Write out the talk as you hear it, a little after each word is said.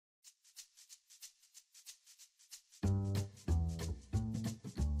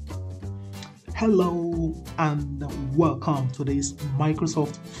Hello and welcome to this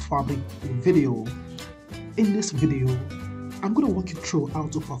Microsoft Fabric video. In this video, I'm going to walk you through how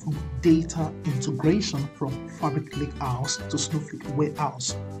to perform data integration from Fabric Lakehouse to Snowflake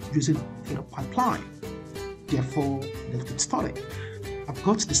Warehouse using data pipeline. Therefore, let's get started. I've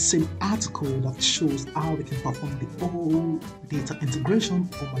got the same article that shows how we can perform the whole data integration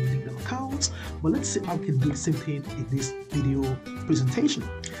on my LinkedIn account, but let's see how we can do the same thing in this video presentation.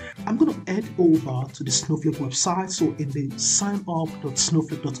 I'm going to head over to the Snowflake website. So in the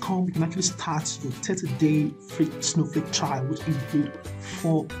signup.snowflake.com, you can actually start your 30-day free Snowflake trial, which includes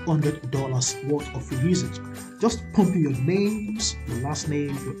 $400 worth of free usage. Just pump in your names, your last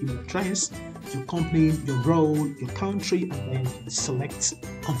name, your email address, your company, your role, your country, and then select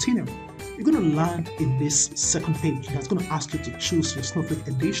continue. You're going to land in this second page that's going to ask you to choose your Snowflake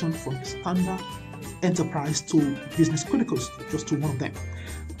edition from standard, enterprise to business criticals, just to one of them.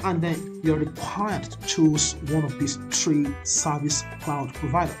 And then you're required to choose one of these three service cloud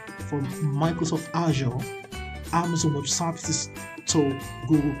providers, from Microsoft Azure, Amazon Web Services to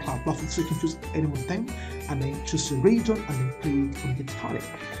Google Cloud Platform. So you can choose any one of them and then choose your region and then click on Get Started.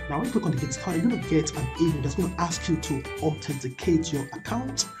 Now when you click on the Get Started, you're going to get an email that's going to ask you to authenticate your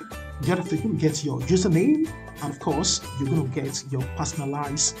account. You're going to get your username, and of course you're going to get your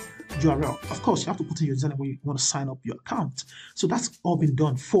personalized URL. Of course, you have to put in your username when you want to sign up your account. So that's all been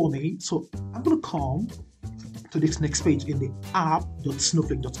done for me. So I'm going to come to this next page in the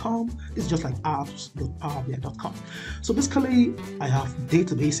app.snowflake.com. It's just like apps.powerbi.com. So basically, I have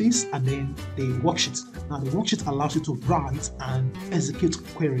databases and then the worksheets. Now, the worksheet allows you to write and execute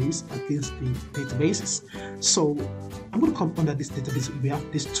queries against the databases. So I'm going to come under this database. We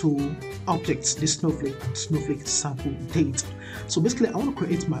have these two objects, this Snowflake and Snowflake sample data. So basically, I want to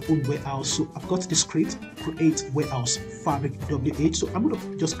create my own warehouse. So I've got this script, create warehouse Fabric WH. So I'm going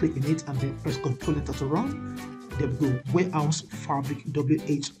to just click in it and then press Control Enter to run. There we go. Warehouse Fabric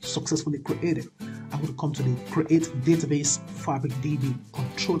WH successfully created. I'm going to come to the Create Database Fabric DB.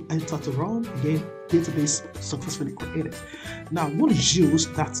 Control Enter to run. Again, database successfully created. Now I'm going to use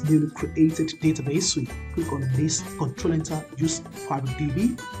that newly created database. So you click on this, Control Enter, use Fabric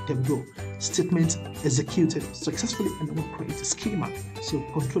DB. There we go. Statement executed successfully, and I'm going to create a schema. So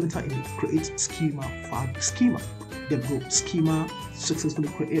Control Enter in the Create Schema Fabric Schema. There we go. Schema successfully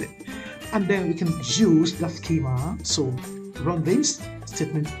created. And then we can use that schema. So run this,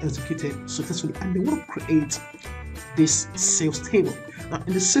 statement executed successfully, and then we want to create this sales table. Now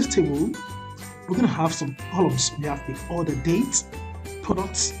in the sales table, we're going to have some columns. We have the order date,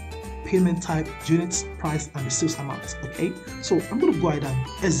 products, payment type, units, price, and the sales amount. Okay, so I'm going to go ahead and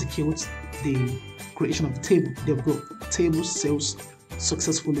execute the creation of the table. There we go. Table sales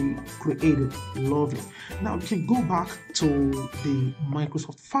successfully created. Lovely. Now we can go back to the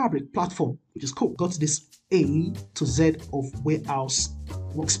Microsoft Fabric platform, which is cool. Got this A to Z of warehouse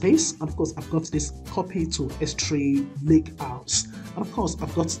workspace, and of course I've got this copy to S3 Lakehouse, and of course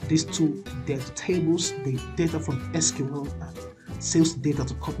I've got these two data tables, the data from SQL and sales data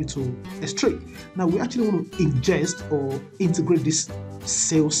to copy to S3. Now we actually want to ingest or integrate this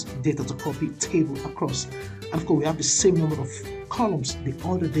sales data to copy table across, and of course we have the same number of columns: the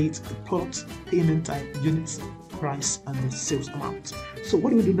order date, the product, payment type, units, price, and the sales amount. So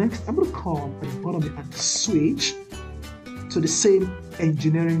what do we do next? I'm going to come at the bottom and switch to the same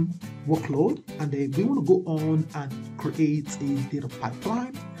engineering workload, and then we want to go on and create a data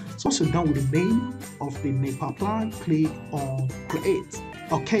pipeline. So once you're done with the name of the main pipeline, click on create.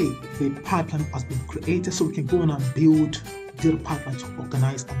 Okay, the pipeline has been created, so we can go on and build data pipeline to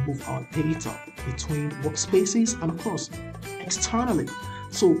organize and move our data between workspaces and of course externally.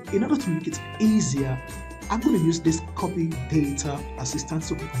 So in order to make it easier, I'm going to use this copy data assistant.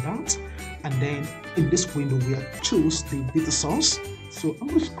 So click on that, and then in this window we choose the data source. So I'm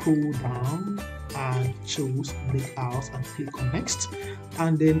going to scroll down and choose Lakehouse and click on next,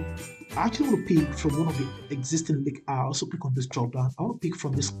 and then I actually want to pick from one of the existing Lakehouse. So click on this drop down. I want to pick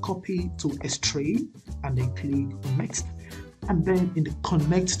from this copy to S3 and then click on next. And then in the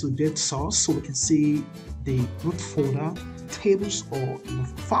connect to data source, so we can see the root folder, tables, or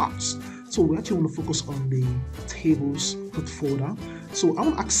files. So we actually want to focus on the tables root folder. So I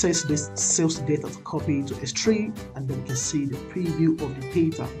want to access this sales data to copy to S3, and then we can see the preview of the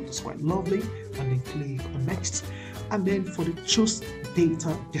data, which is quite lovely, and then click on next. And then for the choose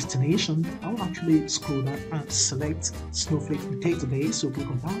data destination, I will actually scroll down and select Snowflake Database. So click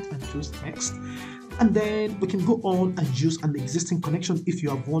on that and choose next. And then we can go on and use an existing connection if you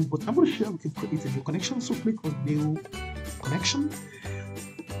have one, but I'm going to share we can create a new connection. So click on new connection.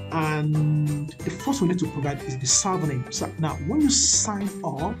 And the first we need to provide is the server name. So now when you sign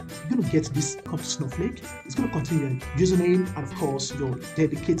up, you're going to get this come to Snowflake. It's going to contain your username and of course your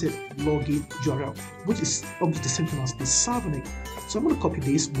dedicated login URL, which is almost the same thing as the server name. So I'm going to copy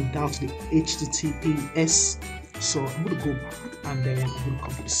this without the HTTPS. So I'm going to go back and then I'm going to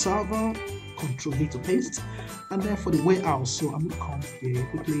come to the server, Control V to paste, and then for the warehouse, so I'm going to come here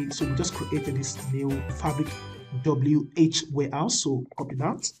quickly. So we just created this new Fabric WH warehouse, so copy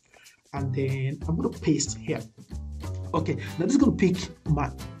that, and then I'm going to paste here. Okay, now this is going to pick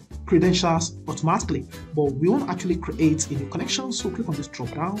my credentials automatically, but we want to actually create a new connection. So click on this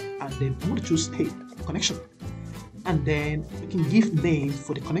drop down, and then I'm going to choose hey connection, and then we can give name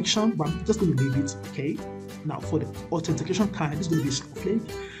for the connection, but I'm just going to leave it okay. Now for the authentication kind, this is going to be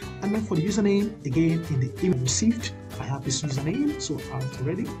Snowflake, and then for the username, again in the email received, I have this username, so I have it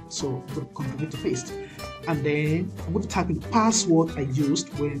already. So I'm going to continue to paste, and then I'm going to type in the password I used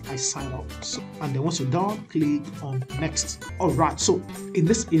when I signed up. So, and then once you're done, click on next. All right. So in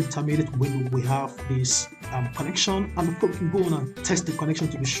this intermediate window, we have this connection, and of course we can go on and test the connection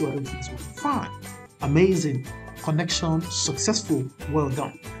to be sure everything is working fine. Amazing. Connection successful. Well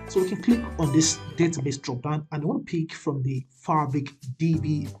done. So we can click on this database drop down, and I want to pick from the Fabric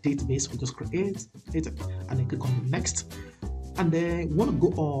DB database we just created, and then click on the next, and then we want to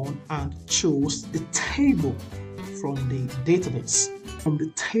go on and choose the table from the database. From the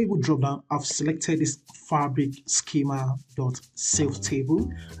table drop down, I've selected this Fabric schema.sales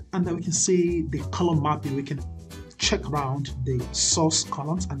table, and then we can see the column mapping. We can check around the source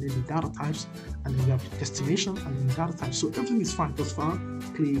columns and then the data types, and then we have the destination and then the data types. So everything is fine thus far.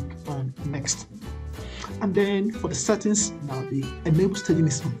 Click on next, and then for the settings, now the enable staging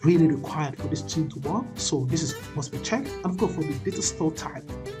is really required for this tool to work, so this is must be checked. And of course for the data store type,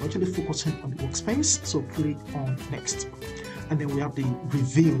 we're actually focusing on the workspace, so click on next, and then we have the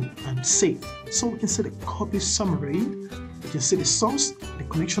review and save. So we can see the copy summary, we can see the source, the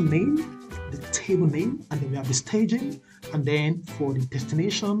connection name, the table name, and then we have the staging, and then for the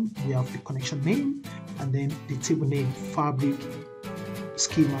destination we have the connection name, and then the table name Fabric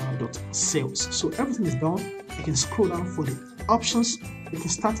schema.sales. So everything is done. You can scroll down for the options. You can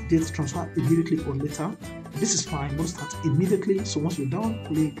start data transfer immediately or later. This is fine. We'll start immediately. So once you're done,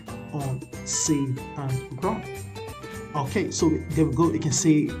 click on save and run. Okay, so there we go. You can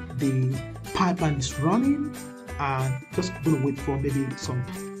see the pipeline is running, and just gonna wait for maybe some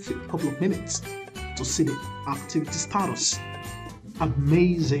couple of minutes to see the activity status.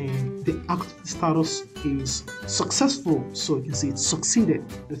 Amazing. The activity status is successful, so you can see it succeeded.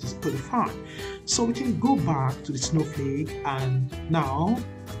 This is pretty fine. So we can go back to the Snowflake, and now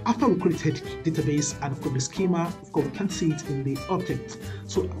after we created database and of course the schema, of course we can see it in the object.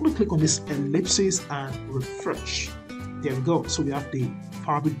 So I'm going to click on this ellipsis and refresh. There we go. So we have the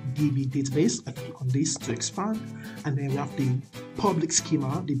Fabric DB database. I click on this to expand, and then we have the public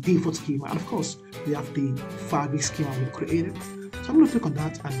schema, the default schema, and of course we have the Fabric schema we created. So I'm going to click on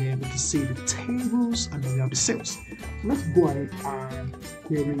that, and then we can see the tables, and then we have the sales. So let's go ahead and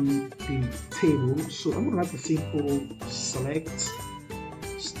query the table. So I'm going to write a simple select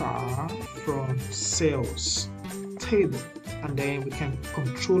star from sales table, and then we can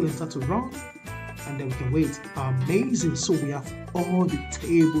control enter to run, and then we can wait. Amazing. So we have all the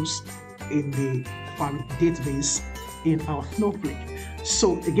tables in the Fabric database in our Snowflake.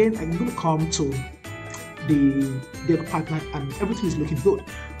 So again, I'm going to come to the data pipeline, and everything is looking good.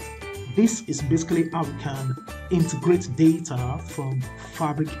 This is basically how we can integrate data from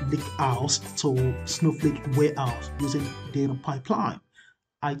Fabric Lakehouse to Snowflake Warehouse using data pipeline.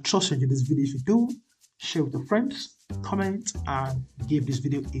 I trust you enjoyed this video. If you do, share with your friends, comment, and give this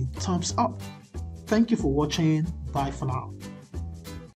video a thumbs up. Thank you for watching. Bye for now.